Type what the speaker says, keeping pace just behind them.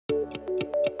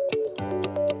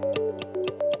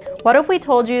What if we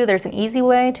told you there's an easy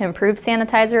way to improve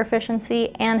sanitizer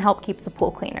efficiency and help keep the pool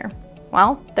cleaner?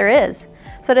 Well, there is.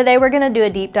 So today we're going to do a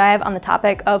deep dive on the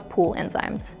topic of pool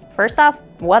enzymes. First off,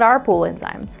 what are pool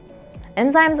enzymes?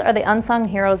 Enzymes are the unsung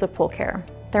heroes of pool care.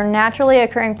 They're naturally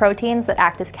occurring proteins that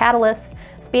act as catalysts,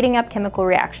 speeding up chemical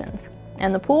reactions.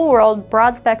 In the pool world,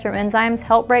 broad-spectrum enzymes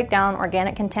help break down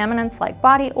organic contaminants like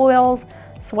body oils,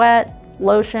 sweat,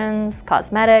 lotions,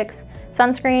 cosmetics,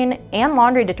 sunscreen, and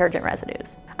laundry detergent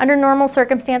residues. Under normal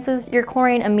circumstances, your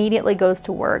chlorine immediately goes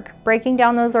to work, breaking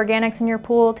down those organics in your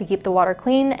pool to keep the water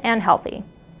clean and healthy.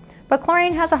 But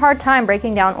chlorine has a hard time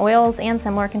breaking down oils and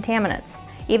similar contaminants.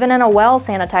 Even in a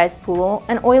well-sanitized pool,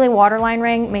 an oily waterline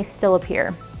ring may still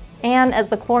appear. And as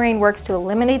the chlorine works to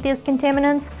eliminate these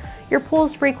contaminants, your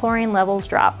pool's free chlorine levels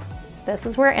drop. This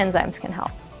is where enzymes can help.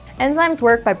 Enzymes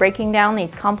work by breaking down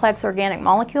these complex organic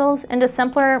molecules into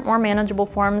simpler, more manageable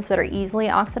forms that are easily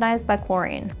oxidized by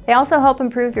chlorine. They also help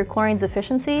improve your chlorine's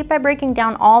efficiency by breaking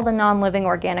down all the non-living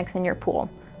organics in your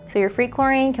pool, so your free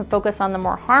chlorine can focus on the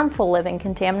more harmful living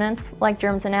contaminants like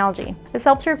germs and algae. This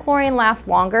helps your chlorine last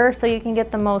longer so you can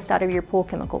get the most out of your pool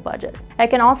chemical budget. It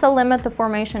can also limit the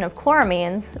formation of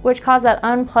chloramines, which cause that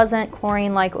unpleasant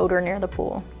chlorine-like odor near the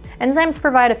pool. Enzymes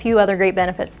provide a few other great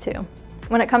benefits too.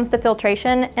 When it comes to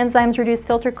filtration, enzymes reduce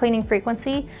filter cleaning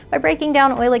frequency by breaking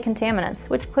down oily contaminants,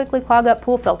 which quickly clog up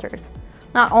pool filters.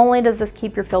 Not only does this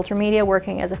keep your filter media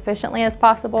working as efficiently as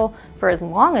possible for as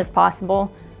long as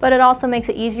possible, but it also makes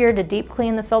it easier to deep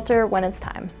clean the filter when it's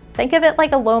time. Think of it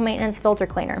like a low-maintenance filter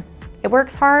cleaner. It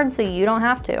works hard so you don't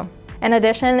have to. In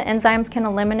addition, enzymes can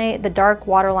eliminate the dark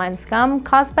waterline scum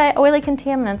caused by oily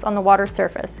contaminants on the water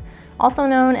surface, also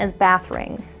known as bath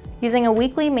rings. Using a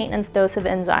weekly maintenance dose of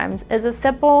enzymes is a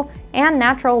simple and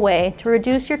natural way to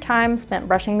reduce your time spent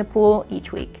brushing the pool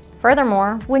each week.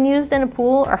 Furthermore, when used in a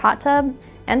pool or hot tub,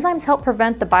 enzymes help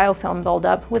prevent the biofilm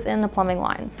buildup within the plumbing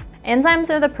lines.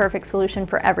 Enzymes are the perfect solution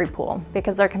for every pool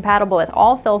because they're compatible with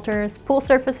all filters, pool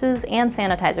surfaces, and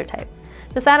sanitizer types.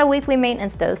 Just add a weekly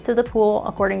maintenance dose to the pool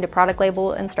according to product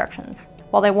label instructions.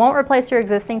 While they won't replace your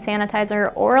existing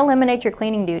sanitizer or eliminate your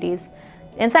cleaning duties,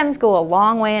 enzymes go a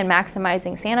long way in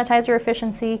maximizing sanitizer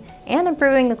efficiency and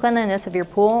improving the cleanliness of your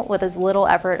pool with as little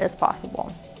effort as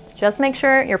possible. Just make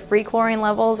sure your free chlorine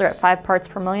levels are at 5 parts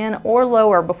per million or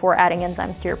lower before adding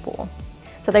enzymes to your pool.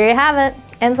 So there you have it.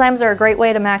 Enzymes are a great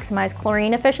way to maximize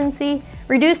chlorine efficiency,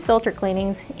 reduce filter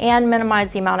cleanings, and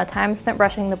minimize the amount of time spent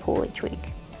brushing the pool each week.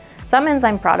 Some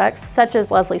enzyme products, such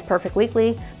as Leslie's Perfect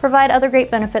Weekly, provide other great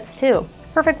benefits too.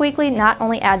 Perfect Weekly not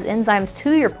only adds enzymes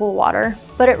to your pool water,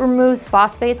 but it removes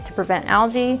phosphates to prevent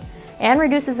algae and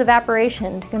reduces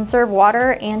evaporation to conserve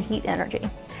water and heat energy.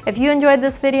 If you enjoyed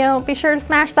this video, be sure to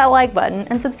smash that like button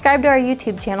and subscribe to our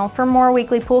YouTube channel for more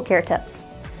weekly pool care tips.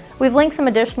 We've linked some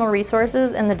additional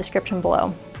resources in the description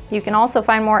below. You can also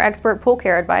find more expert pool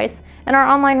care advice in our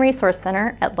online resource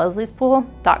center at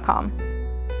lesliespool.com.